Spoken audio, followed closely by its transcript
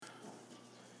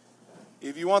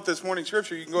If you want this morning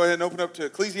scripture, you can go ahead and open up to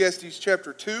Ecclesiastes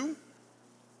chapter 2.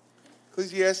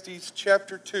 Ecclesiastes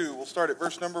chapter 2. We'll start at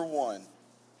verse number 1.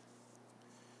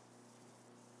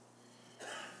 I'm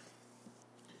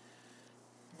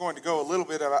going to go a little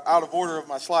bit out of order of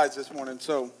my slides this morning.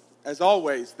 So, as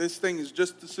always, this thing is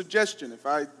just a suggestion. If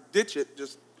I ditch it,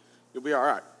 you'll be all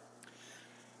right.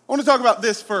 I want to talk about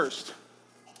this first.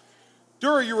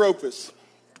 Dura Europus.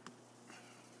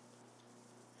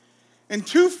 In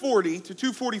 240 to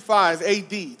 245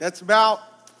 AD, that's about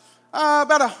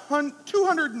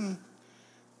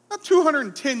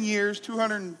 210 years,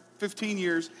 215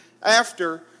 years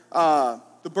after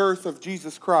the birth of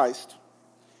Jesus Christ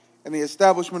and the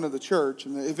establishment of the church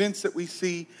and the events that we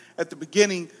see at the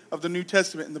beginning of the New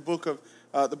Testament in the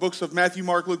books of Matthew,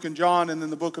 Mark, Luke, and John, and then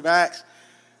the book of Acts.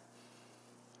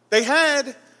 They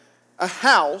had a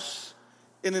house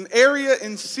in an area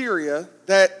in Syria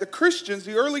that the Christians,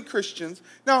 the early Christians,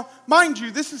 now, mind you,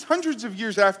 this is hundreds of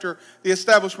years after the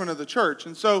establishment of the church.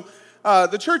 And so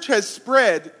the church has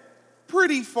spread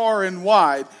pretty far and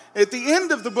wide. At the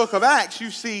end of the book of Acts,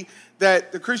 you see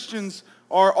that the Christians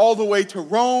are all the way to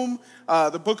Rome.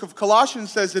 The book of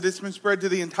Colossians says that it's been spread to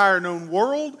the entire known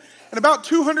world. And about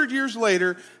 200 years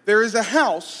later, there is a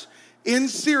house in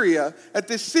Syria at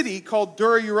this city called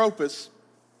Dura Europus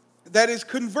that is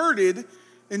converted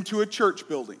into a church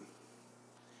building.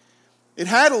 It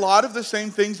had a lot of the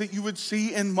same things that you would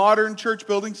see in modern church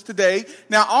buildings today.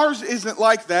 Now, ours isn't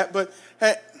like that, but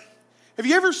have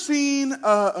you ever seen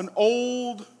an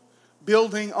old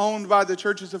building owned by the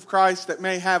Churches of Christ that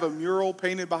may have a mural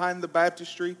painted behind the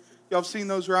baptistry? Y'all have seen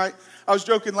those, right? I was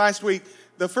joking last week.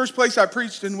 The first place I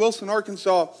preached in Wilson,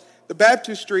 Arkansas, the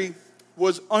baptistry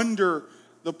was under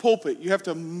the pulpit. You have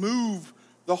to move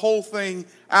the whole thing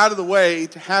out of the way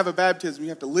to have a baptism. You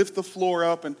have to lift the floor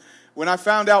up. And when I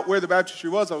found out where the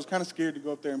baptistry was, I was kind of scared to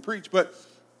go up there and preach. But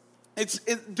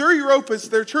Dura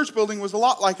Europus, their church building was a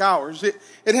lot like ours. It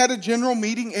had a general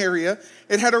meeting area.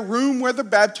 It had a room where the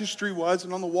baptistry was.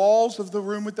 And on the walls of the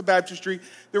room with the baptistry,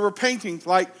 there were paintings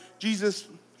like Jesus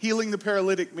healing the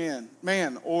paralytic man,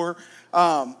 or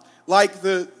like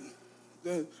the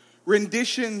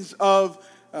renditions of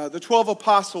the 12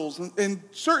 apostles, and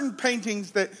certain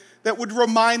paintings that would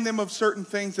remind them of certain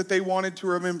things that they wanted to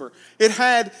remember. It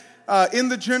had, in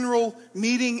the general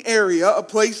meeting area, a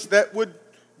place that would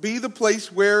be the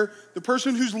place where the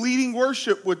person who's leading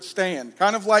worship would stand,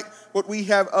 kind of like what we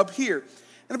have up here.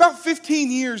 And about 15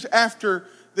 years after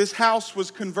this house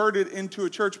was converted into a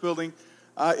church building,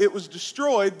 it was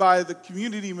destroyed by the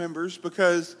community members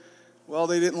because, well,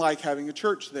 they didn't like having a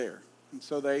church there. And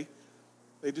so they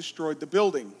destroyed the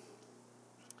building.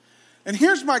 And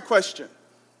here's my question.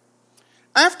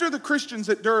 After the Christians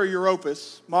at Dura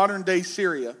Europus, modern-day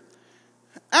Syria,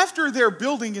 after their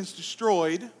building is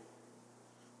destroyed,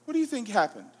 what do you think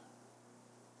happened?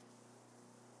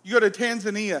 You go to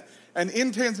Tanzania, and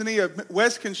in Tanzania,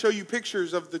 Wes can show you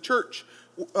pictures of the church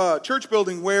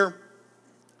building where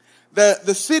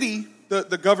the city,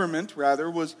 the government rather,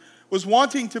 was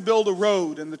wanting to build a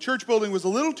road, and the church building was a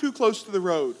little too close to the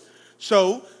road.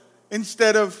 So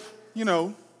instead of,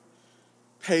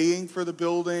 paying for the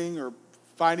building or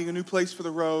finding a new place for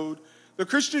the road, the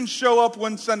Christians show up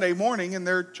one Sunday morning and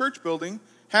their church building,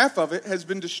 half of it, has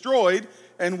been destroyed,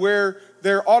 and where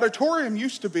their auditorium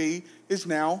used to be is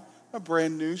now a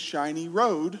brand new shiny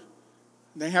road.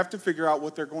 And they have to figure out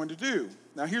what they're going to do.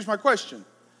 Now here's my question.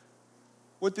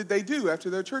 What did they do after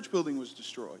their church building was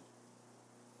destroyed?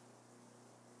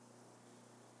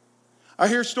 I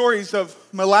hear stories of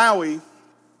Malawi.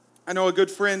 I know a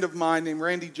good friend of mine named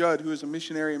Randy Judd, who is a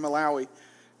missionary in Malawi,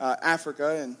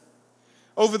 Africa. And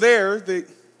over there, they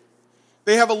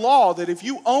have a law that if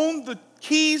you own the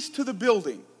keys to the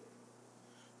building,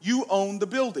 you own the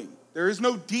building. There is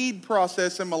no deed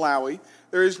process in Malawi.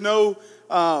 There is no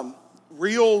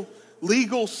real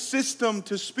legal system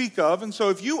to speak of. And so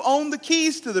if you own the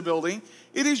keys to the building,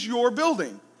 it is your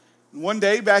building. And one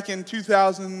day back in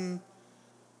 2000,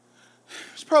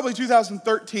 it's probably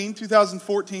 2013,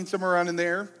 2014, somewhere around in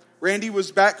there, Randy was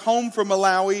back home from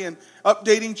Malawi and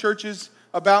updating churches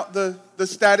about the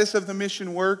status of the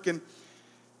mission work. And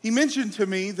he mentioned to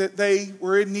me that they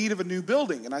were in need of a new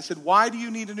building. And I said, why do you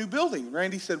need a new building? And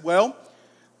Randy said, well,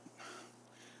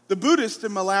 the Buddhists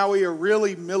in Malawi are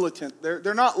really militant.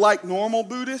 They're not like normal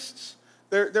Buddhists.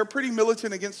 They're pretty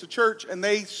militant against the church, and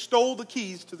they stole the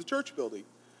keys to the church building.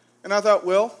 And I thought,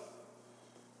 well,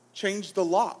 change the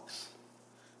locks.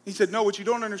 He said, no, what you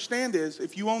don't understand is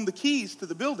if you own the keys to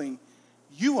the building,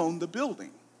 you own the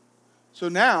building. So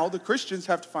now the Christians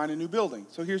have to find a new building.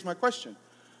 So here's my question.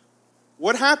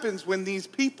 What happens when these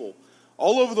people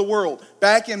all over the world,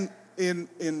 back in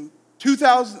in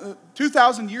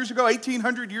 2,000 years ago,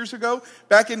 1,800 years ago,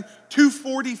 back in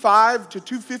 245 to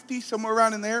 250, somewhere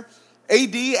around in there,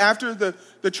 AD, after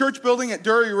the church building at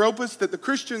Dura Europos, that the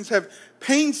Christians have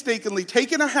painstakingly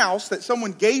taken a house that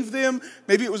someone gave them.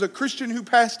 Maybe it was a Christian who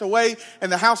passed away,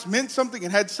 and the house meant something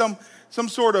and had some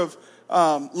sort of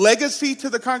legacy to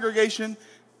the congregation.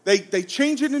 They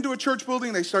change it into a church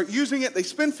building. They start using it. They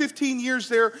spend 15 years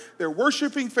there. They're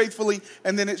worshiping faithfully,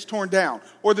 and then it's torn down.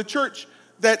 Or the church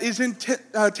that is in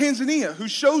Tanzania, who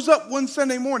shows up one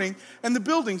Sunday morning, and the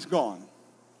building's gone.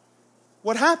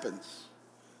 What happens?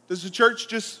 Does the church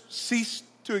just cease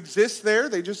to exist there?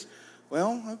 They just,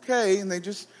 well, okay, and they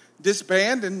just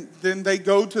disband, and then they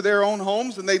go to their own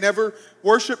homes, and they never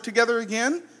worship together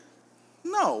again?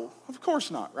 No, of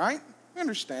course not, right? We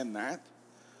understand that.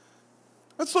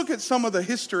 Let's look at some of the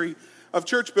history of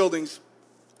church buildings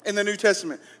in the New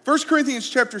Testament. 1 Corinthians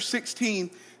chapter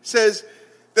 16 says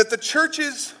that the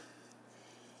churches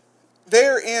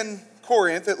there in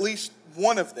Corinth, at least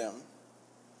one of them,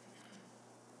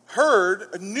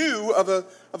 knew of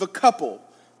a couple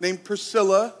named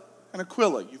Priscilla and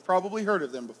Aquila. You've probably heard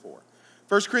of them before.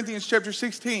 1 Corinthians chapter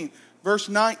 16, verse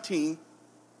 19,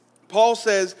 Paul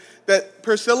says that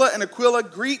Priscilla and Aquila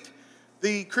greet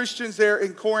the Christians there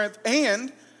in Corinth,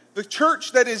 and the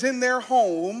church that is in their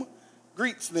home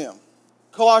greets them.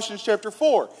 Colossians chapter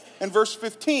 4 and verse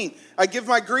 15, I give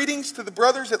my greetings to the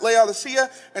brothers at Laodicea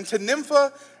and to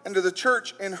Nympha and to the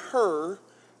church in her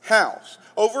house.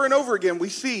 Over and over again, we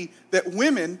see that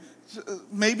women,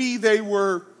 maybe they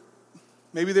were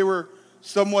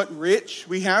somewhat rich.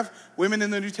 We have women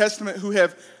in the New Testament who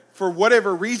have, for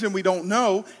whatever reason we don't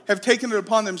know, have taken it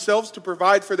upon themselves to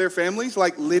provide for their families,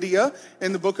 like Lydia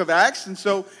in the book of Acts. And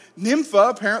so Nympha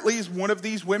apparently is one of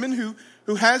these women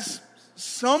who has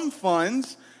some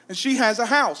funds, and she has a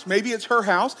house. Maybe it's her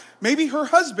house. Maybe her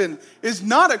husband is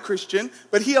not a Christian,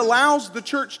 but he allows the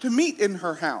church to meet in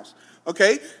her house.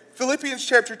 Okay, Philemon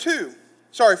chapter 2,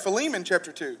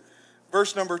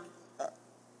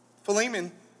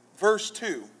 Philemon verse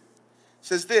 2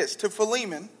 says this, to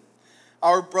Philemon,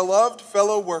 our beloved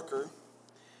fellow worker,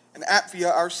 and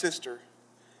Apphia, our sister,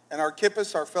 and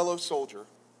Archippus, our fellow soldier,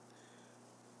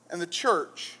 and the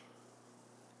church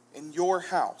in your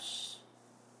house.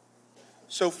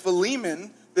 So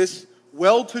Philemon, this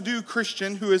well-to-do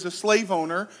Christian who is a slave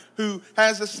owner, who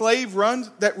has a slave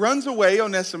that runs away,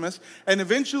 Onesimus, and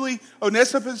eventually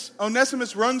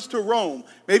Onesimus runs to Rome.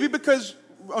 Maybe because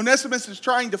Onesimus is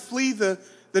trying to flee the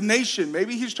nation.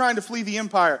 Maybe he's trying to flee the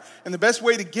empire. And the best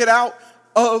way to get out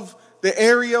of the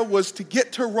area was to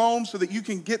get to Rome so that you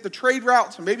can get the trade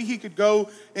routes. And maybe he could go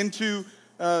into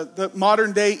the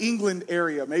modern-day England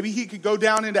area. Maybe he could go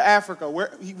down into Africa.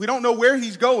 We don't know where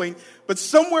he's going, but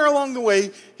somewhere along the way,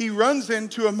 he runs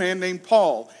into a man named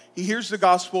Paul. He hears the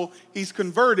gospel, he's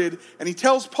converted, and he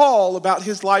tells Paul about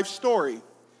his life story.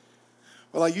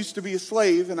 Well, I used to be a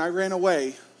slave, and I ran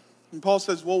away. And Paul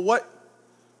says, well, what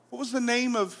was the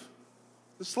name of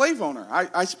the slave owner?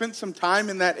 I spent some time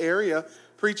in that area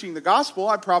preaching the gospel.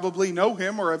 I probably know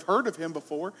him or have heard of him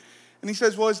before. And he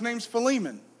says, well, his name's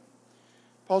Philemon.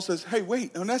 Paul says, hey,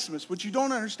 wait, Onesimus, what you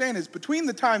don't understand is between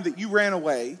the time that you ran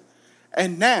away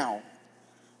and now,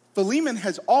 Philemon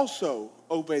has also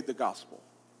obeyed the gospel.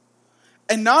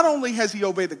 And not only has he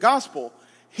obeyed the gospel,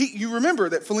 you remember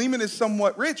that Philemon is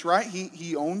somewhat rich, right?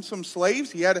 He owned some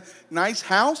slaves. He had a nice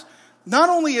house. Not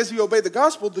only has he obeyed the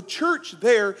gospel, the church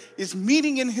there is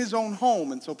meeting in his own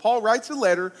home. And so Paul writes a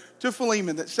letter to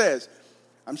Philemon that says,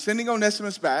 I'm sending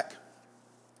Onesimus back.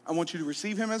 I want you to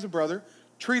receive him as a brother,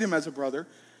 treat him as a brother.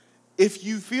 If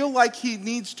you feel like he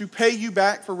needs to pay you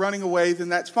back for running away, then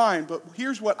that's fine. But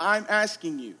here's what I'm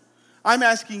asking you. I'm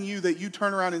asking you that you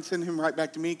turn around and send him right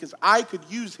back to me because I could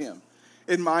use him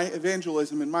in my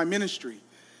evangelism, in my ministry.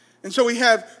 And so we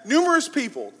have numerous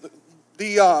people.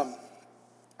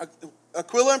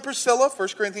 Aquila and Priscilla, 1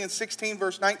 Corinthians 16,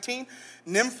 verse 19.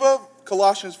 Nympha,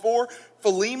 Colossians 4.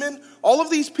 Philemon. All of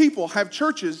these people have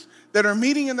churches that are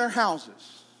meeting in their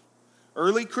houses.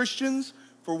 Early Christians,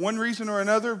 for one reason or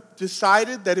another,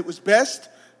 decided that it was best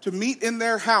to meet in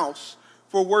their house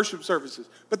for worship services.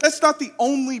 But that's not the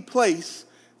only place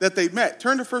that they met.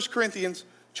 Turn to 1 Corinthians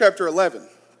chapter 11.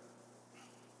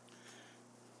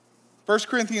 1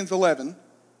 Corinthians 11,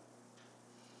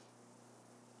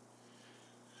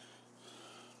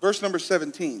 verse number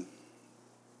 17.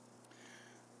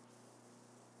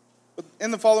 But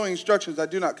in the following instructions, I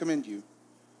do not commend you.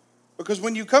 Because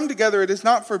when you come together, it is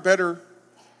not for better,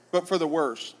 but for the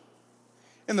worse.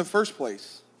 In the first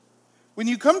place, when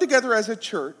you come together as a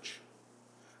church,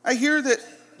 I hear that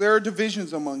there are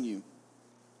divisions among you.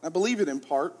 I believe it in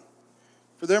part.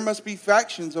 For there must be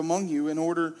factions among you in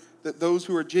order that those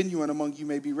who are genuine among you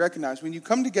may be recognized. When you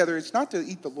come together, it's not to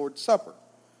eat the Lord's Supper.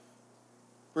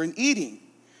 For in eating,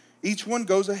 each one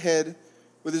goes ahead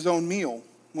with his own meal.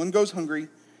 One goes hungry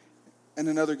and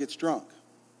another gets drunk.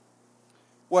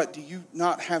 What, do you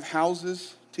not have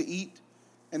houses to eat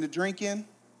and to drink in?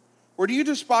 Or do you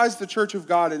despise the church of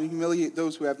God and humiliate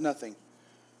those who have nothing?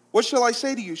 What shall I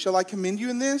say to you? Shall I commend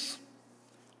you in this?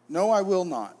 No, I will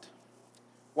not.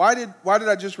 Why did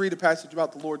I just read a passage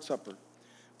about the Lord's Supper?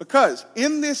 Because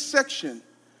in this section,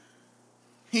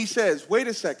 he says, wait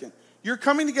a second. You're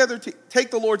coming together to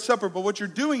take the Lord's Supper, but what you're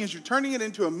doing is you're turning it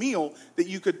into a meal that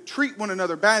you could treat one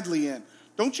another badly in.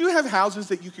 Don't you have houses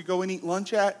that you could go and eat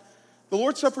lunch at? The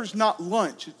Lord's Supper is not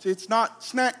lunch. It's not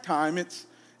snack time. It's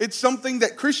something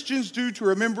that Christians do to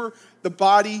remember the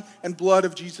body and blood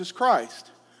of Jesus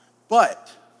Christ.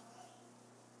 But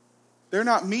they're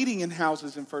not meeting in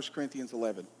houses in 1 Corinthians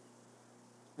 11.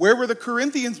 Where were the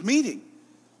Corinthians meeting?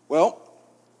 Well,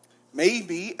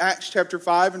 maybe Acts chapter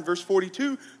 5 and verse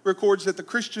 42 records that the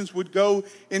Christians would go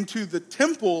into the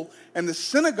temple and the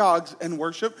synagogues and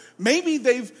worship. Maybe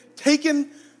they've taken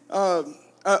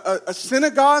a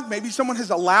synagogue. Maybe someone has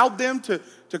allowed them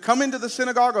to come into the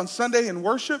synagogue on Sunday and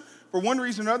worship for one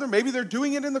reason or another. Maybe they're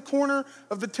doing it in the corner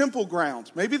of the temple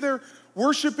grounds. Maybe they're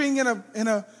worshiping in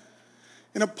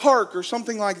a park or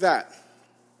something like that.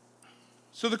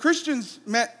 So the Christians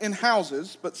met in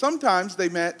houses, but sometimes they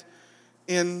met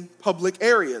in public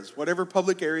areas, whatever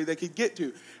public area they could get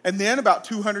to. And then about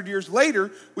 200 years later,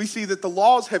 we see that the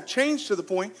laws have changed to the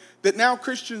point that now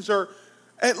Christians are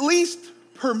at least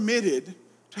permitted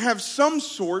to have some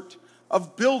sort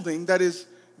of building that is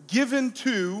given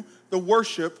to the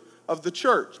worship of the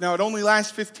church. Now, it only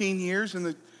lasts 15 years,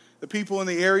 and the people in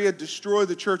the area destroy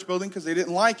the church building because they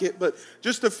didn't like it. But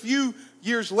just a few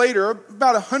years later,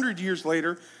 about 100 years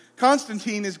later,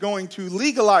 Constantine is going to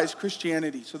legalize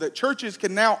Christianity so that churches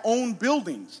can now own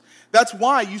buildings. That's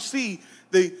why you see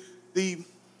the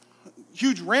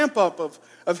huge ramp up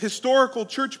of historical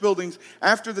church buildings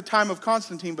after the time of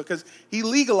Constantine, because he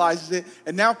legalizes it,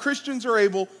 and now Christians are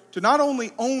able to not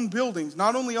only own buildings,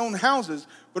 not only own houses,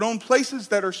 but own places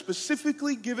that are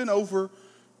specifically given over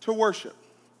to worship.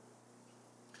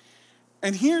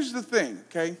 And here's the thing,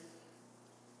 okay?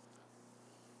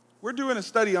 We're doing a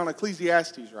study on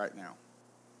Ecclesiastes right now.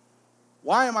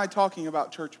 Why am I talking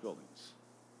about church buildings?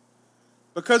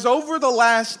 Because over the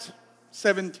last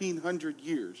 1,700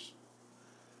 years,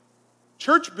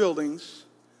 church buildings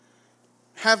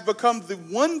have become the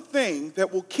one thing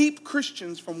that will keep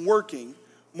Christians from working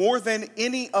more than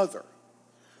any other.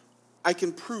 I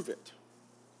can prove it.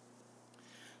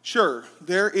 Sure,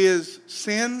 there is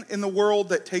sin in the world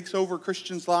that takes over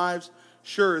Christians' lives.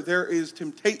 Sure, there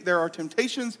are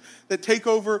temptations that take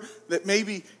over that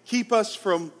maybe keep us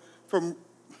from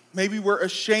maybe we're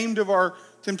ashamed of our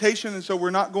temptation, and so we're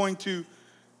not going to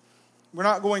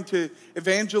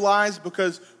evangelize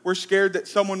because we're scared that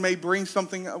someone may bring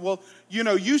something. Well,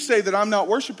 you say that I'm not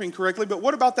worshiping correctly, but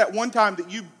what about that one time that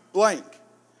you blank?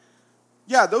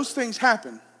 Yeah, those things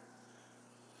happen.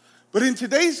 But in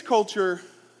today's culture,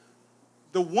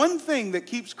 the one thing that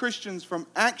keeps Christians from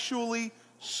actually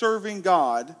serving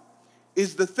God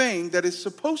is the thing that is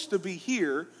supposed to be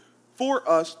here for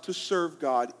us to serve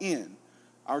God in,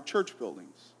 our church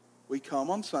buildings. We come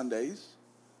on Sundays,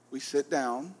 we sit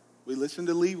down, we listen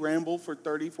to Lee ramble for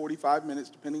 30, 45 minutes,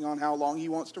 depending on how long he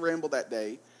wants to ramble that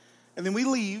day, and then we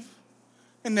leave,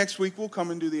 and next week we'll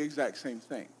come and do the exact same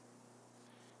thing.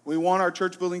 We want our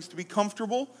church buildings to be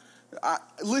comfortable.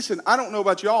 Listen, I don't know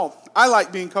about y'all. I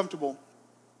like being comfortable.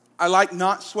 I like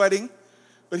not sweating.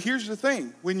 But here's the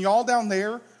thing. When y'all down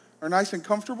there are nice and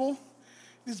comfortable,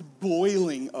 it's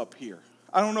boiling up here.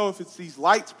 I don't know if it's these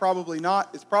lights, probably not.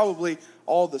 It's probably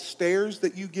all the stares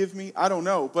that you give me. I don't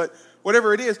know. But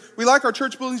whatever it is, we like our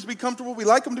church buildings to be comfortable. We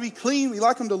like them to be clean. We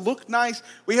like them to look nice.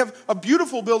 We have a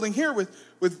beautiful building here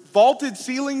with vaulted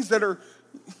ceilings that are...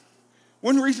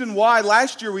 One reason why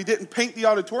last year we didn't paint the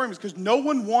auditorium is because no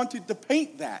one wanted to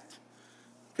paint that.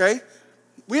 Okay?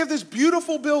 We have this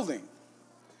beautiful building,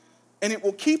 and it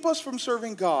will keep us from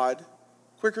serving God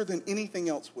quicker than anything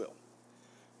else will.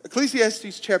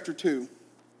 Ecclesiastes chapter 2,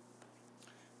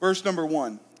 verse number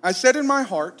 1. I said in my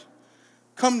heart,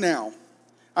 come now,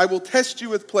 I will test you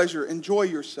with pleasure, enjoy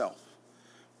yourself.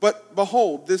 But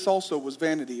behold, this also was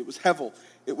vanity. It was hevel.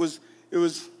 It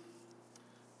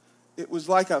was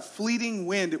like a fleeting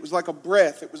wind. It was like a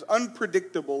breath. It was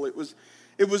unpredictable. It was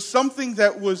something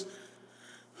that was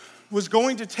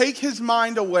going to take his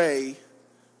mind away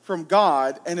from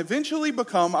God and eventually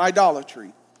become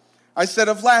idolatry. I said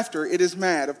of laughter, it is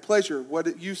mad. Of pleasure,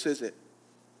 what use is it?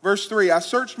 Verse 3, I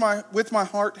searched with my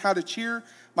heart how to cheer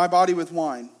my body with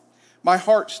wine, my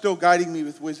heart still guiding me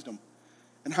with wisdom,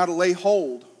 and how to lay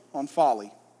hold on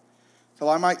folly, till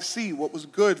I might see what was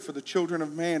good for the children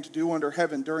of man to do under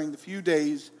heaven during the few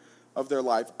days of their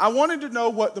life. I wanted to know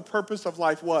what the purpose of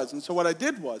life was, and so what I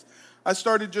did was, I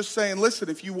started just saying, listen,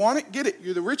 if you want it, get it.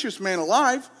 You're the richest man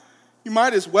alive. You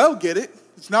might as well get it.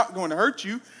 It's not going to hurt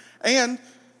you. And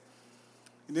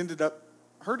it ended up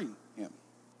hurting him.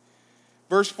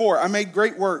 Verse 4, I made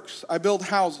great works. I built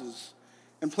houses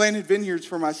and planted vineyards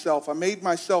for myself. I made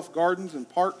myself gardens and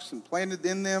parks and planted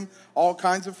in them all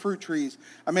kinds of fruit trees.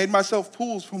 I made myself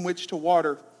pools from which to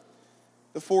water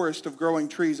the forest of growing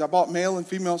trees. I bought male and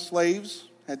female slaves,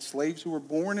 had slaves who were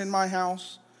born in my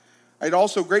house. I had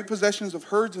also great possessions of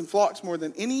herds and flocks, more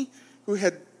than any who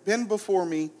had been before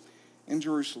me in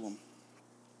Jerusalem.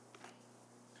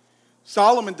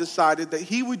 Solomon decided that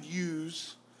he would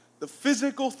use the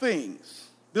physical things,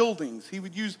 buildings, he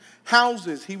would use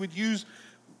houses, he would use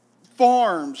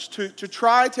farms to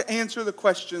try to answer the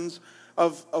questions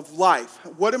of life.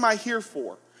 What am I here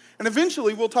for? And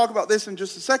eventually, we'll talk about this in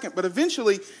just a second, but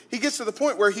eventually he gets to the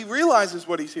point where he realizes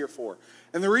what he's here for.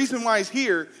 And the reason why he's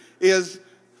here is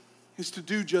to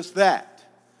do just that.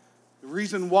 The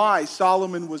reason why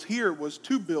Solomon was here was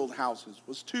to build houses,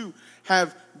 was to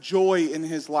have joy in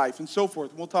his life, and so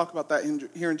forth. And we'll talk about that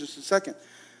here in just a second.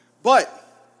 But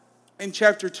in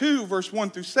chapter 2, verse 1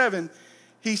 through 7,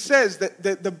 he says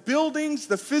that the buildings,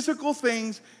 the physical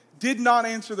things, did not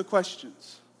answer the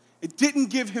questions. It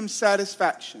didn't give him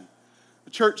satisfaction.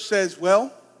 The church says,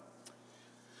 well,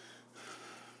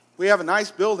 we have a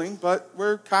nice building, but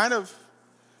we're kind of,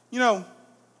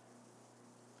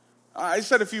 I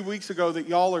said a few weeks ago that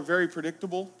y'all are very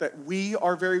predictable, that we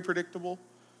are very predictable.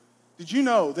 Did you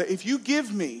know that if you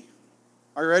give me,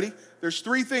 are you ready? There's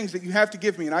 3 things that you have to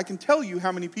give me, and I can tell you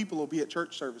how many people will be at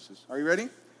church services. Are you ready?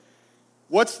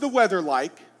 What's the weather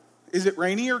like? Is it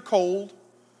rainy or cold?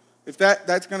 If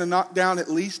that's going to knock down at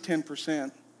least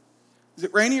 10%. Is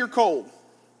it rainy or cold?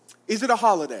 Is it a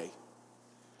holiday?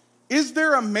 Is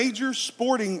there a major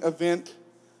sporting event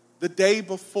the day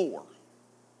before?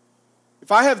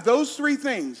 If I have those 3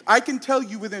 things, I can tell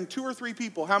you within 2 or 3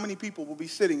 people how many people will be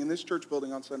sitting in this church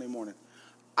building on Sunday morning.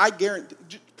 I guarantee.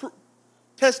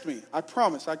 Test me. I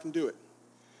promise I can do it.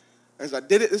 As I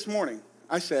did it this morning,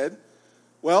 I said,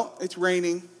 well, it's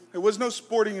raining. There was no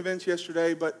sporting events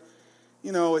yesterday, but,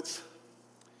 it's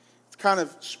kind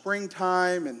of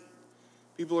springtime and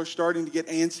people are starting to get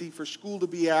antsy for school to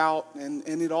be out. And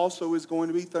it also is going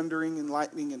to be thundering and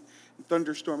lightning and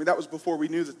thunderstorming. That was before we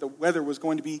knew that the weather was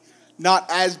going to be not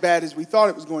as bad as we thought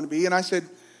it was going to be. And I said,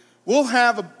 we'll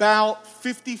have about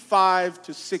 55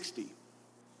 to 60.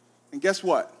 And guess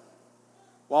what?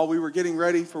 While we were getting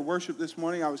ready for worship this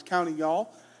morning, I was counting y'all,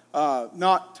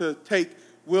 not to take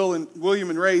William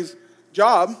and Ray's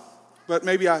job, but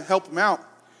maybe I help them out.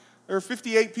 There are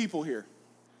 58 people here.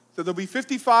 So there'll be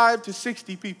 55 to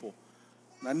 60 people.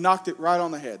 And I knocked it right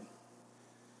on the head.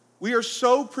 We are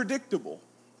so predictable.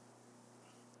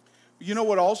 You know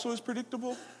what also is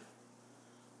predictable?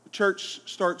 The church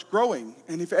starts growing.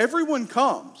 And if everyone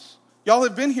comes, y'all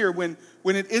have been here when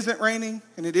it isn't raining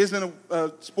and it isn't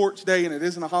a sports day and it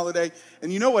isn't a holiday.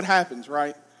 And you know what happens,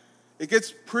 right? It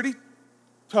gets pretty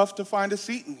tough to find a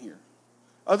seat in here.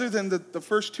 Other than the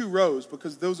first 2 rows,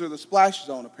 because those are the splash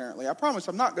zone apparently. I promise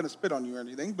I'm not going to spit on you or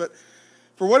anything, but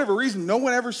for whatever reason, no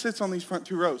one ever sits on these front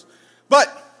 2 rows. But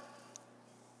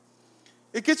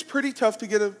it gets pretty tough to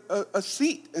get a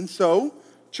seat. And so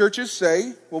churches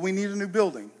say, well, we need a new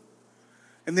building.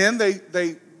 And then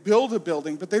they build a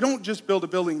building, but they don't just build a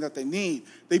building that they need.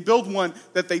 They build one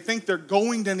that they think they're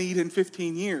going to need in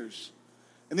 15 years.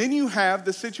 And then you have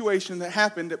the situation that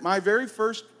happened at my very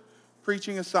first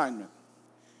preaching assignment.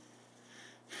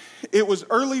 It was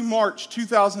early March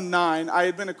 2009. I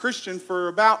had been a Christian for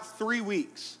about 3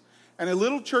 weeks. And a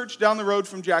little church down the road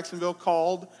from Jacksonville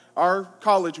called our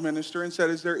college minister and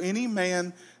said, is there any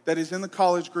man that is in the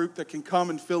college group that can come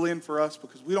and fill in for us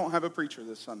because we don't have a preacher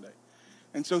this Sunday?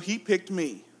 And so he picked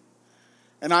me.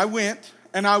 And I went,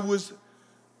 and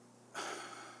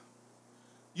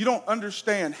you don't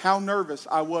understand how nervous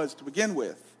I was to begin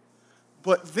with.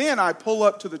 But then I pull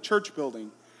up to the church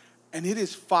building, and it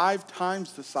is 5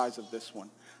 times the size of this one.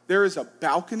 There is a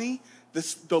balcony.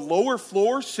 The lower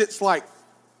floor sits like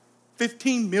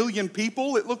 15 million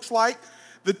people, it looks like.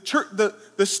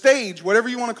 The stage, whatever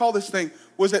you want to call this thing,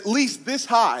 was at least this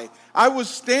high. I was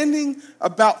standing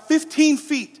about 15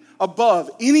 feet above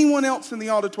anyone else in the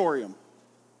auditorium.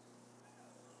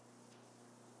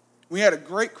 We had a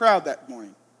great crowd that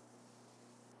morning.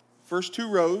 First 2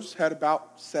 rows had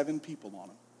about 7 people on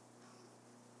them.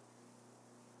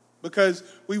 because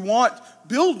we want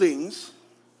buildings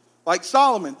like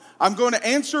Solomon. I'm going to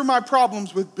answer my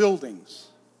problems with buildings.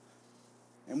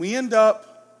 And we end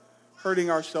up hurting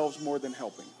ourselves more than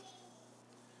helping.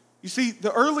 You see,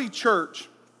 the early church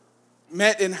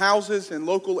met in houses and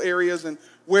local areas and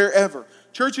wherever.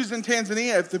 Churches in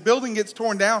Tanzania, if the building gets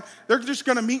torn down, they're just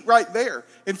going to meet right there.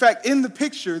 In fact, in the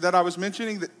picture that I was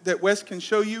mentioning that Wes can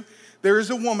show you, there is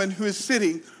a woman who is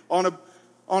sitting on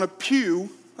a pew,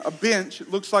 a bench.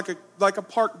 It looks like a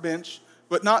park bench,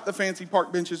 but not the fancy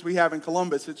park benches we have in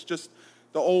Columbus. It's just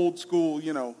the old school,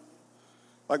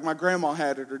 like my grandma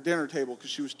had at her dinner table because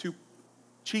she was too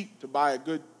cheap to buy a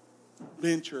good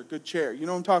bench or a good chair. You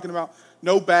know what I'm talking about?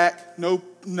 No back, no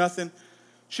nothing.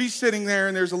 She's sitting there,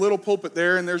 and there's a little pulpit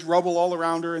there, and there's rubble all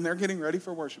around her, and they're getting ready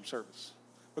for worship service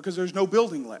because there's no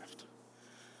building left.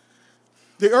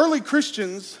 The early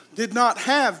Christians did not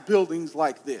have buildings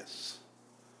like this.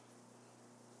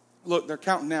 Look, they're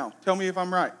counting now. Tell me if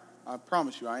I'm right. I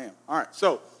promise you I am. All right,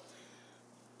 so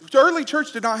the early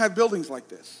church did not have buildings like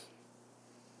this.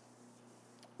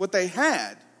 What they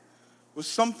had was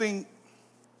something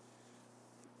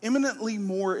eminently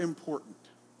more important.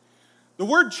 The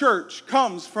word church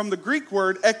comes from the Greek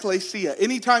word ekklesia.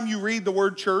 Anytime you read the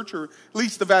word church, or at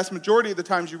least the vast majority of the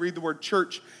times you read the word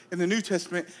church in the New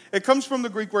Testament, it comes from the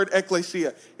Greek word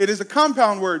ekklesia. It is a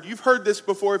compound word. You've heard this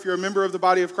before if you're a member of the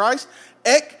body of Christ.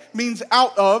 Ek means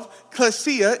out of,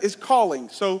 klesia is calling.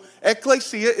 So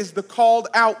ekklesia is the called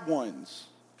out ones.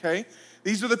 Okay?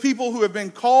 These are the people who have been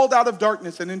called out of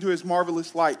darkness and into his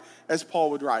marvelous light, as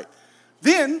Paul would write.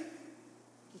 Then,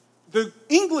 the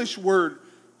English word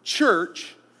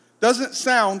church doesn't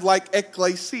sound like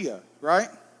ekklesia, right?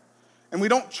 And we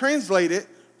don't translate it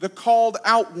the called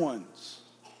out ones.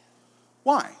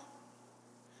 Why?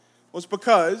 Well, it's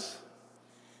because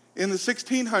in the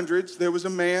 1600s there was a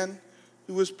man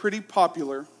who was pretty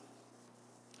popular.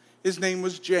 His name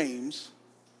was James.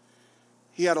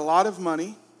 He had a lot of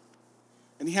money,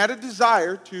 and he had a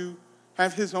desire to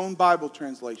have his own Bible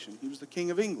translation. He was the King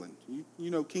of England.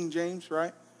 You know King James,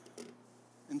 right?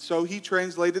 And so he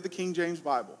translated the King James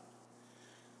Bible.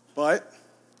 But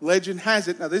legend has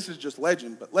it, now this is just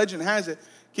legend, but legend has it,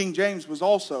 King James was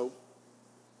also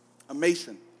a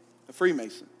Mason, a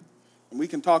Freemason. And we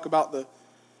can talk about the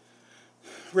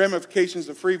ramifications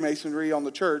of Freemasonry on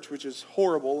the church, which is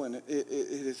horrible, and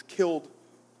it has killed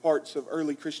parts of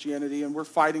early Christianity, and we're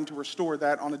fighting to restore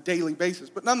that on a daily basis.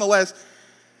 But nonetheless,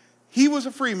 he was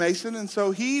a Freemason, and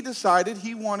so he decided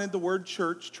he wanted the word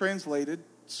church translated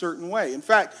certain way. In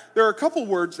fact, there are a couple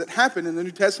words that happen in the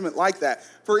New Testament like that.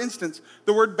 For instance,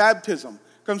 the word baptism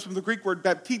comes from the Greek word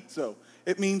baptizo.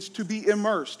 It means to be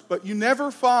immersed. But you never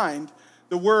find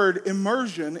the word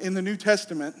immersion in the New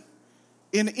Testament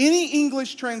in any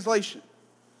English translation,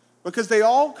 because they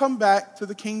all come back to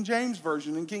the King James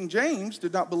Version. And King James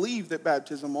did not believe that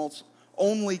baptism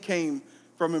only came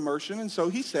from immersion. And so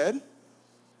he said,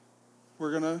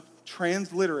 we're going to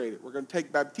transliterate it. We're going to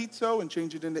take baptizo and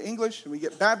change it into English, and we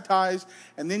get baptized,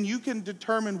 and then you can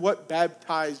determine what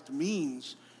baptized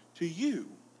means to you.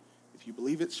 If you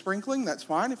believe it's sprinkling, that's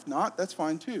fine. If not, that's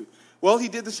fine too. Well, he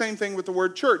did the same thing with the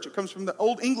word church. It comes from the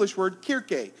Old English word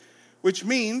kirke, which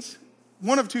means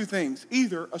one of two things.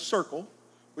 Either a circle,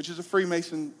 which is a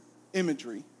Freemason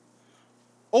imagery,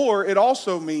 or it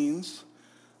also means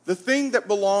the thing that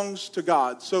belongs to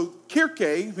God. So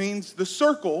kirke means the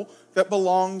circle that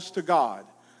belongs to God,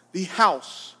 the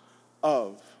house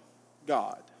of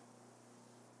God.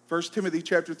 1 Timothy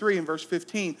chapter 3 and verse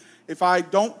 15. If I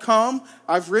don't come,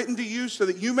 I've written to you so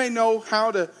that you may know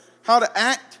how to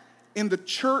act in the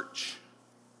church,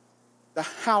 the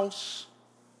house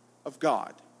of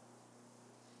God.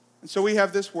 And so we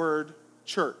have this word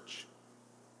church.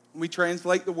 We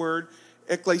translate the word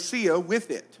ekklesia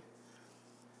with it.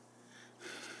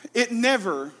 It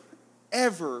never,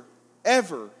 ever,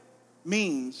 ever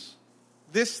means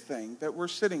this thing that we're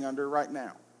sitting under right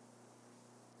now.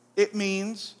 It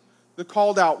means the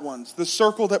called out ones, the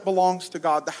circle that belongs to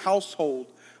God, the household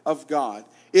of God.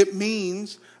 It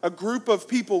means a group of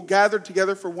people gathered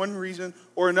together for one reason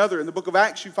or another. In the book of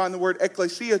Acts, you find the word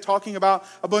ekklesia talking about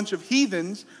a bunch of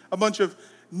heathens, a bunch of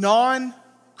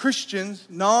non-Christians,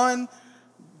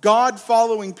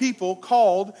 God-following people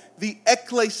called the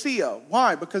ekklesia.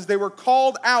 Why? Because they were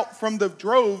called out from the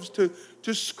droves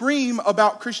to scream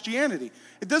about Christianity.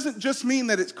 It doesn't just mean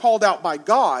that it's called out by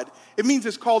God. It means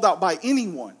it's called out by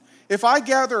anyone. If I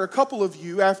gather a couple of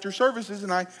you after services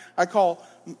and I call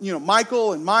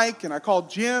Michael and Mike and I call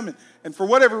Jim and for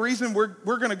whatever reason we're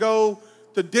going to go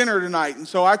to dinner tonight. And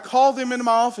so I call them into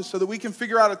my office so that we can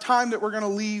figure out a time that we're going to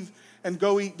leave and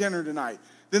go eat dinner tonight.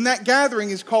 then that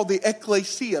gathering is called the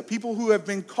ecclesia, people who have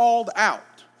been called out.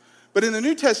 But in the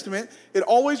New Testament, it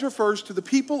always refers to the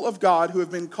people of God who have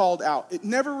been called out. It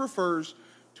never refers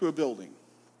to a building.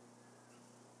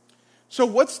 So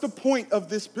what's the point of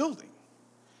this building?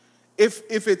 If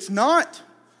it's not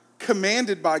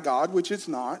commanded by God, which it's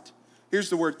not, here's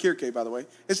the word kirke, by the way.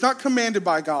 It's not commanded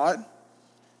by God.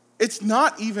 It's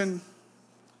not even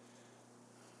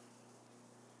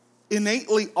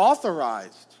innately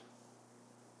authorized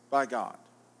by God.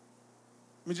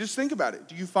 I mean, just think about it.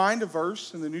 Do you find a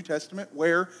verse in the New Testament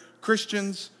where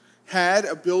Christians had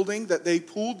a building that they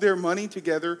pooled their money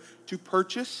together to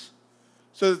purchase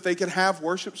so that they could have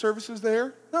worship services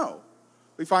there? No.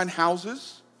 We find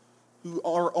houses which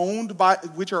are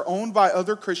owned by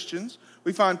other Christians.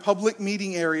 We find public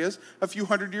meeting areas. A few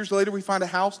hundred years later, we find a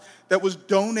house that was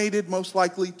donated most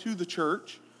likely to the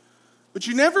church. But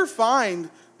you never find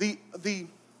the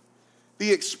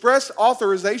express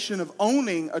authorization of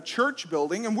owning a church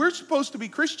building. And we're supposed to be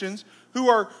Christians who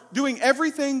are doing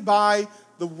everything by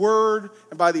the word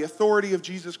and by the authority of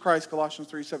Jesus Christ, Colossians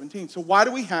 3:17. So why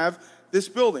do we have this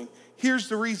building? Here's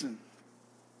the reason.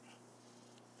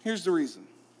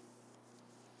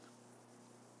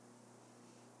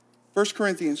 1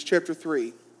 Corinthians chapter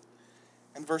 3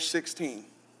 and verse 16.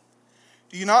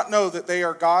 Do you not know that they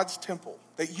are God's temple,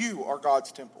 that you are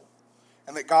God's temple,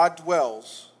 and that God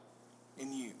dwells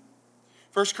in you?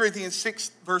 1 Corinthians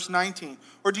 6 verse 19.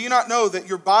 Or do you not know that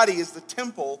your body is the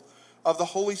temple of the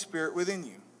Holy Spirit within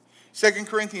you? 2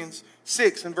 Corinthians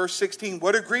 6 and verse 16.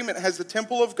 What agreement has the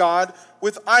temple of God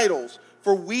with idols?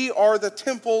 For we are the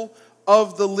temple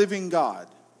of the living God.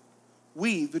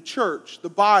 We, the church, the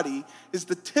body, is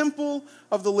the temple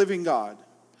of the living God.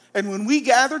 And when we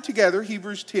gather together,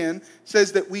 Hebrews 10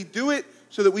 says that we do it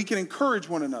so that we can encourage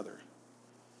one another.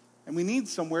 And we need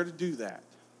somewhere to do that.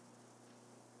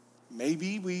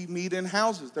 Maybe we meet in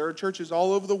houses. There are churches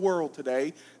all over the world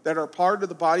today that are part of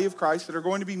the body of Christ that are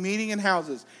going to be meeting in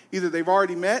houses. Either they've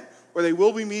already met or they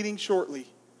will be meeting shortly.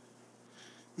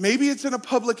 Maybe it's in a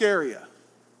public area.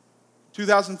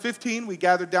 2015, we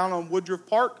gathered down on Woodruff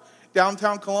Park,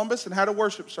 downtown Columbus, and had a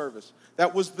worship service.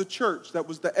 That was the church. That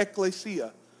was the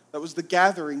ecclesia. That was the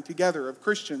gathering together of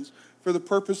Christians for the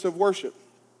purpose of worship.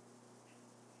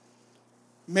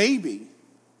 Maybe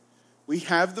we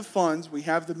have the funds, we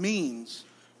have the means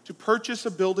to purchase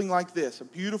a building like this, a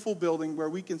beautiful building where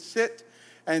we can sit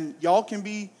and y'all can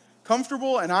be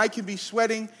comfortable and I can be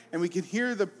sweating and we can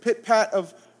hear the pit-pat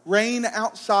of rain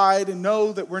outside and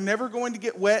know that we're never going to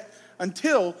get wet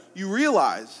until you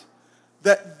realize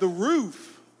that the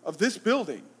roof of this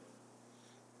building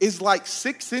is like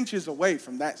 6 inches away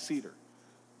from that cedar.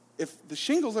 If the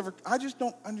shingles I just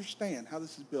don't understand how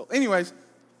this is built. Anyways,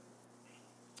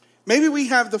 maybe we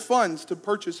have the funds to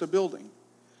purchase a building.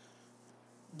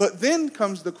 But then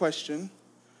comes the question,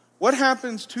 what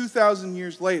happens 2,000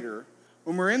 years later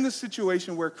when we're in the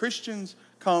situation where Christians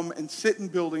come and sit in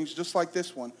buildings just like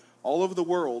this one all over the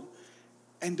world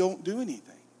and don't do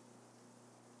anything?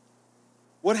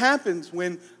 What happens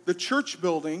when the church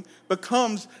building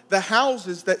becomes the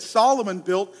houses that Solomon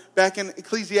built back in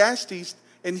Ecclesiastes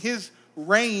in his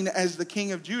reign as the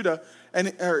king of Judah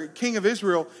or king of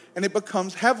Israel, and it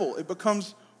becomes hevel, it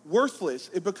becomes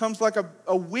worthless, it becomes like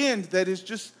a wind that is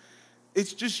just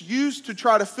used to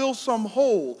try to fill some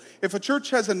hole. If a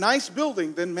church has a nice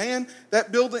building, then man,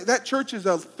 that church is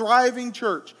a thriving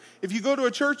church. If you go to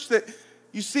a church that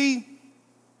you see,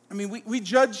 I mean, we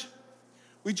judge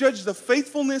the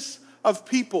faithfulness of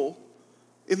people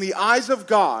in the eyes of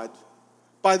God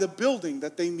by the building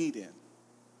that they meet in.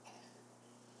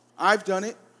 I've done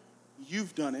it.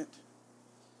 You've done it.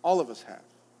 All of us have.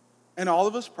 And all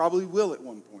of us probably will at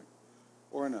one point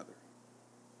or another.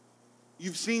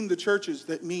 You've seen the churches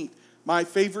that meet. My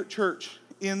favorite church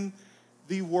in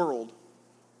the world,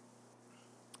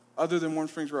 other than Warm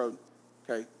Springs Road,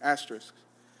 okay, asterisk,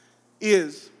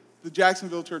 is the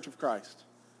Jacksonville Church of Christ.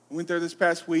 I went there this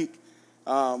past week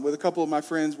with a couple of my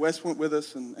friends. Wes went with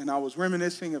us, and I was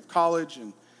reminiscing of college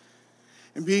and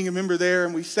being a member there.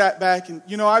 And we sat back, and,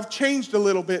 I've changed a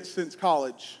little bit since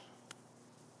college.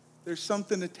 There's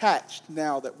something attached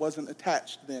now that wasn't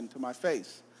attached then to my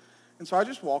face. And so I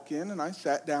just walked in, and I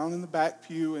sat down in the back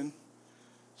pew and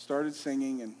started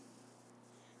singing. And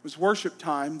it was worship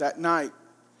time that night.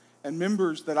 And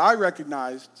members that I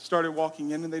recognized started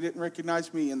walking in, and they didn't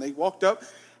recognize me. And they walked up,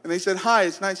 and they said, "Hi,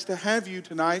 it's nice to have you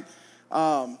tonight.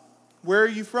 Where are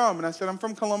you from?" And I said, "I'm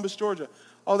from Columbus, Georgia."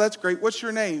 "Oh, that's great. What's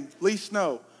your name?" "Lee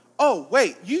Snow." "Oh,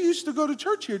 wait, you used to go to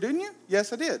church here, didn't you?"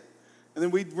 "Yes, I did." And then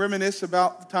we'd reminisce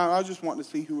about the time. I was just wanting to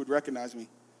see who would recognize me.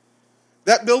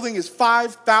 That building is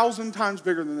 5,000 times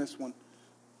bigger than this one.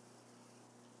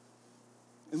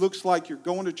 It looks like you're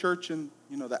going to church in,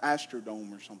 the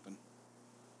Astrodome or something.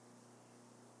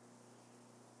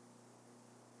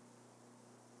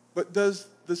 But does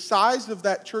the size of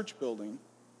that church building,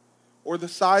 or the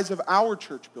size of our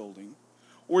church building,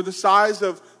 or the size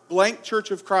of blank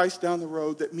Church of Christ down the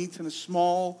road that meets in a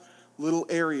small little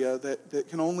area that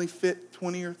can only fit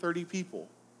 20 or 30 people,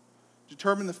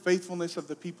 determine the faithfulness of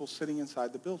the people sitting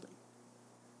inside the building?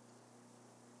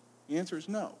 The answer is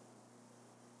no.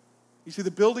 You see,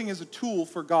 the building is a tool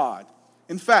for God.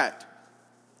 In fact,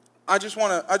 I just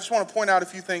want to point out a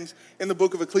few things in the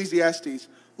book of Ecclesiastes.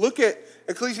 Look at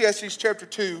Ecclesiastes chapter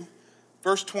 2,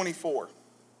 verse 24.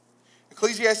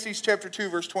 Ecclesiastes chapter 2,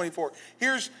 verse 24.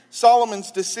 Here's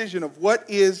Solomon's decision of what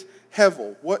is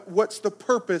Hevel. What's the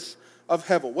purpose of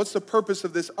Hevel? What's the purpose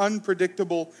of this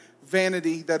unpredictable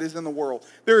vanity that is in the world?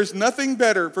 There is nothing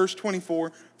better, verse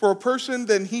 24, for a person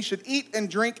than he should eat and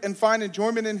drink and find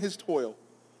enjoyment in his toil.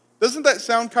 Doesn't that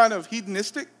sound kind of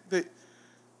hedonistic? That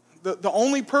the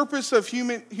only purpose of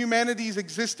humanity's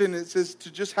existence is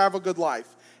to just have a good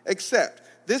life. Except,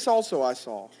 this also I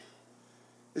saw,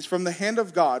 is from the hand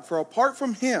of God. For apart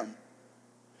from him,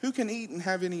 who can eat and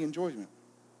have any enjoyment?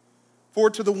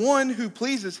 For to the one who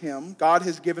pleases him, God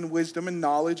has given wisdom and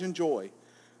knowledge and joy.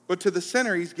 But to the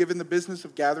sinner, he's given the business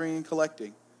of gathering and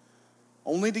collecting,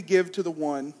 only to give to the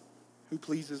one who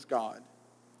pleases God.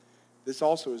 This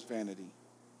also is vanity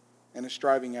and a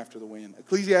striving after the wind.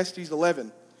 Ecclesiastes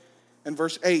 11 and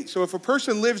verse 8. So if a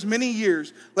person lives many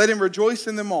years, let him rejoice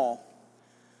in them all.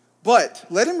 But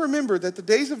let him remember that the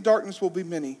days of darkness will be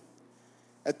many.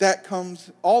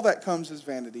 All that comes is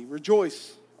vanity.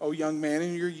 Rejoice, O young man,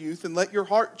 in your youth, and let your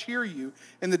heart cheer you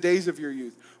in the days of your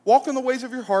youth. Walk in the ways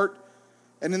of your heart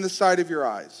and in the sight of your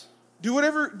eyes. Do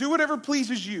whatever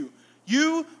pleases you.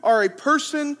 You are a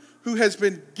person who has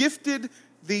been gifted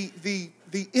the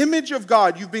image of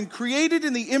God. You've been created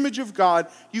in the image of God.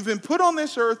 You've been put on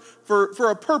this earth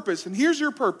for a purpose. And here's your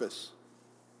purpose.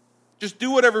 Just do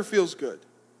whatever feels good.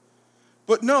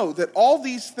 But know that all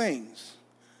these things,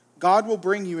 God will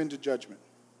bring you into judgment.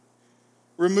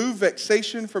 Remove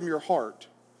vexation from your heart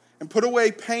and put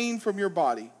away pain from your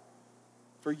body.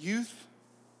 For youth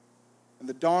and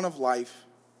the dawn of life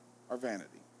are vanity.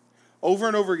 Over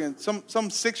and over again, some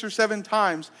 6 or 7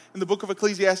 times in the book of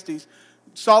Ecclesiastes,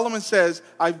 Solomon says,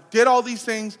 I did all these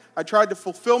things. I tried to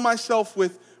fulfill myself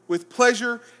with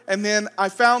pleasure, and then I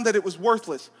found that it was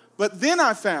worthless. But then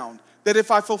I found that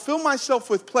if I fulfill myself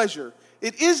with pleasure,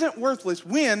 it isn't worthless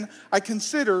when I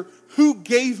consider who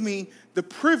gave me the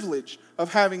privilege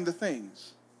of having the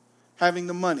things, having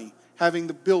the money, having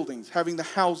the buildings, having the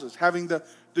houses, having the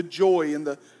joy and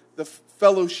the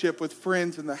fellowship with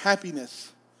friends and the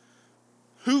happiness.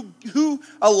 Who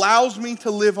allows me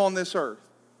to live on this earth?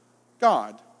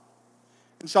 God.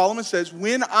 And Solomon says,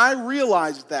 when I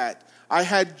realized that, I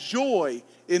had joy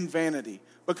in vanity,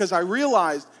 because I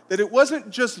realized that it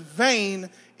wasn't just vain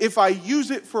if I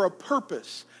use it for a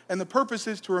purpose, and the purpose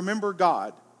is to remember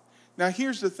God. Now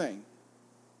here's the thing.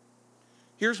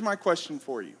 Here's my question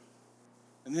for you,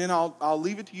 and then I'll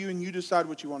leave it to you and you decide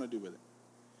what you want to do with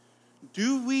it.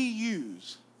 Do we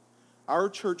use our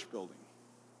church building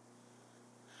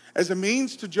as a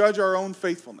means to judge our own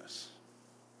faithfulness?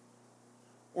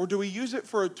 Or do we use it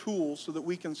for a tool so that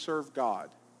we can serve God?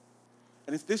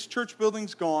 And if this church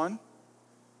building's gone,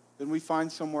 then we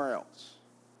find somewhere else.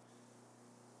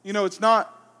 It's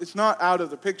not out of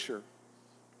the picture.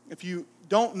 If you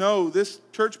don't know, this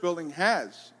church building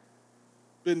has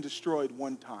been destroyed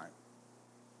one time.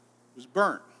 It was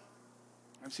burnt.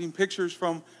 I've seen pictures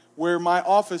from where my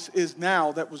office is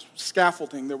now that was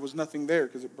scaffolding. There was nothing there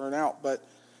because it burned out. But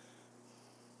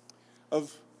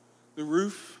of the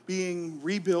roof being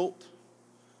rebuilt,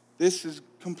 this is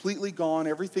completely gone.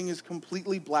 Everything is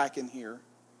completely black in here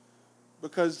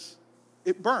because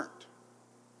it burnt.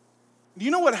 Do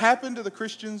you know what happened to the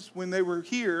Christians when they were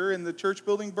here and the church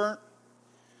building burnt?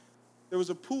 There was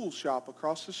a pool shop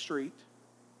across the street.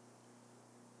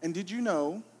 And did you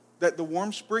know that the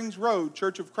Warm Springs Road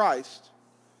Church of Christ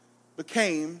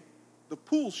became the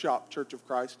Pool Shop Church of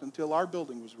Christ until our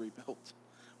building was rebuilt?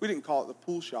 We didn't call it the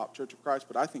Pool Shop Church of Christ,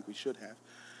 but I think we should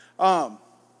have.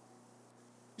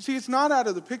 You see, it's not out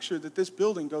of the picture that this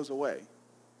building goes away.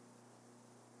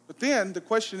 But then the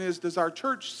question is, does our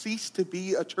church cease to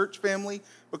be a church family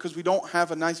because we don't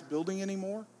have a nice building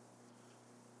anymore?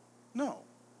 No.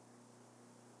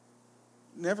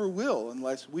 Never will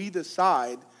unless we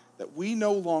decide that we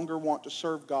no longer want to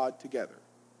serve God together.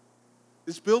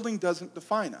 This building doesn't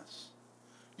define us.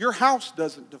 Your house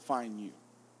doesn't define you.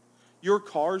 Your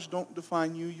cars don't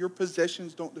define you. Your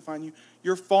possessions don't define you.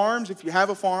 Your farms, if you have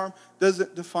a farm,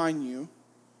 doesn't define you.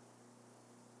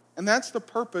 And that's the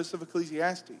purpose of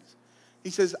Ecclesiastes. He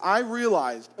says, I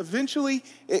realized, eventually,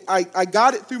 I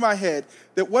got it through my head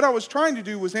that what I was trying to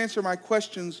do was answer my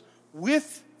questions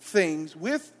with things,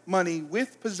 with money,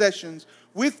 with possessions,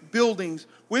 with buildings,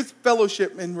 with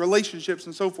fellowship and relationships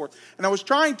and so forth. And I was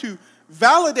trying to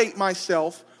validate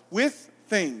myself with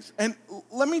things. And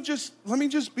let me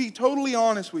just be totally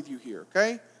honest with you here,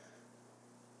 okay?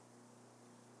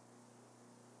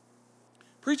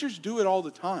 Preachers do it all the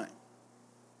time.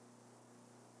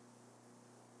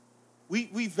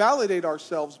 We validate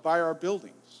ourselves by our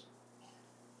buildings.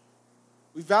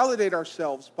 We validate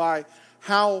ourselves by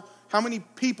how many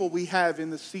people we have in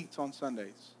the seats on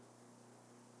Sundays.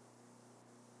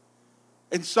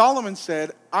 And Solomon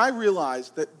said, I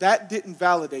realized that didn't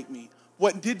validate me.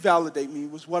 What did validate me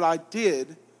was what I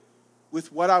did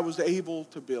with what I was able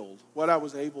to build, what I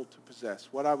was able to possess,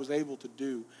 what I was able to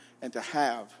do and to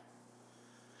have.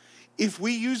 If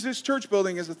we use this church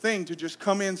building as a thing to just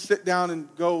come in, sit down,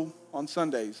 and go on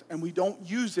Sundays, and we don't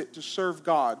use it to serve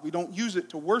God, we don't use it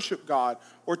to worship God,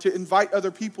 or to invite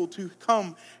other people to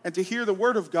come and to hear the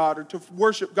word of God, or to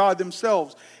worship God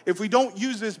themselves, if we don't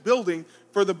use this building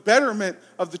for the betterment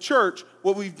of the church,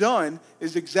 what we've done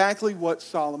is exactly what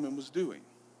Solomon was doing.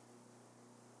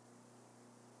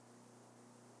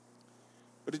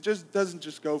 But it just doesn't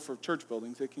just go for church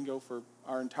buildings. It can go for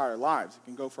our entire lives. It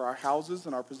can go for our houses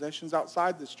and our possessions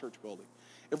outside this church building.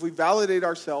 If we validate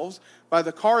ourselves by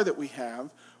the car that we have,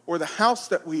 or the house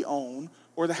that we own,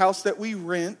 or the house that we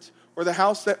rent, or the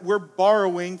house that we're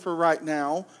borrowing for right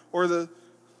now, or the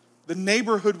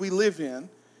neighborhood we live in,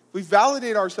 if we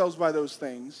validate ourselves by those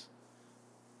things,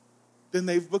 then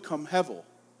they've become hevel.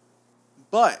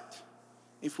 But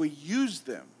if we use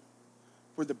them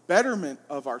for the betterment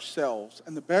of ourselves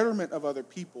and the betterment of other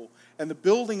people and the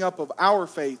building up of our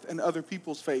faith and other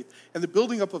people's faith and the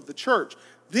building up of the church,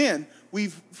 then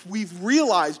we've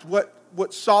realized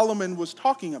what Solomon was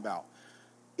talking about.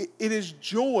 It is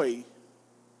joy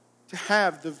to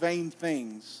have the vain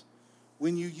things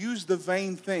when you use the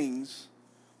vain things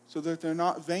so that they're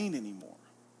not vain anymore.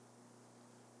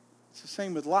 It's the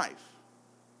same with life.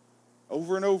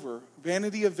 Over and over,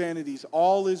 vanity of vanities,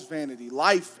 all is vanity.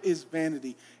 Life is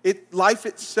vanity. Life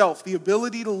itself, the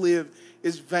ability to live,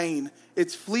 is vain.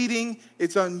 It's fleeting,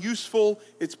 it's unuseful,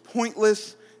 it's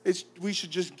pointless. We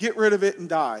should just get rid of it and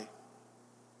die.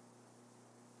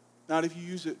 Not if you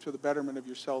use it for the betterment of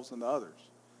yourselves and the others.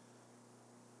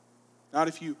 Not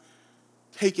if you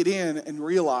take it in and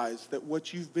realize that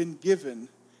what you've been given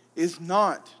is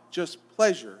not just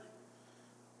pleasure.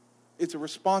 It's a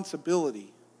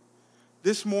responsibility.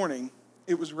 This morning,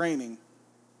 it was raining.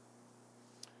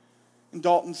 And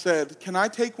Dalton said, can I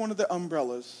take one of the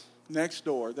umbrellas next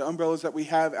door, the umbrellas that we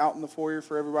have out in the foyer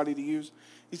for everybody to use?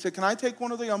 He said, can I take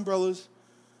one of the umbrellas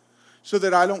so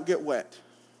that I don't get wet?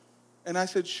 And I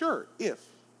said, sure, if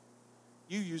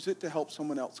you use it to help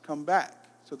someone else come back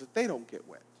so that they don't get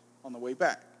wet on the way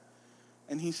back.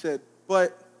 And he said,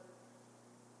 but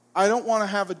I don't want to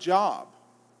have a job.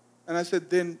 And I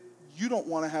said, then you don't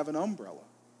want to have an umbrella.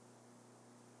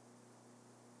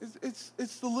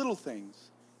 It's the little things.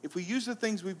 If we use the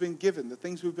things we've been given, the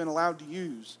things we've been allowed to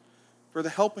use for the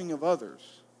helping of others,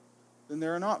 then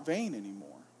they're not vain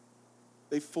anymore.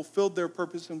 They've fulfilled their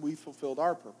purpose and we've fulfilled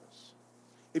our purpose.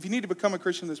 If you need to become a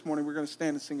Christian this morning, we're going to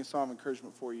stand and sing a song of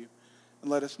encouragement for you,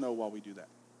 and let us know while we do that.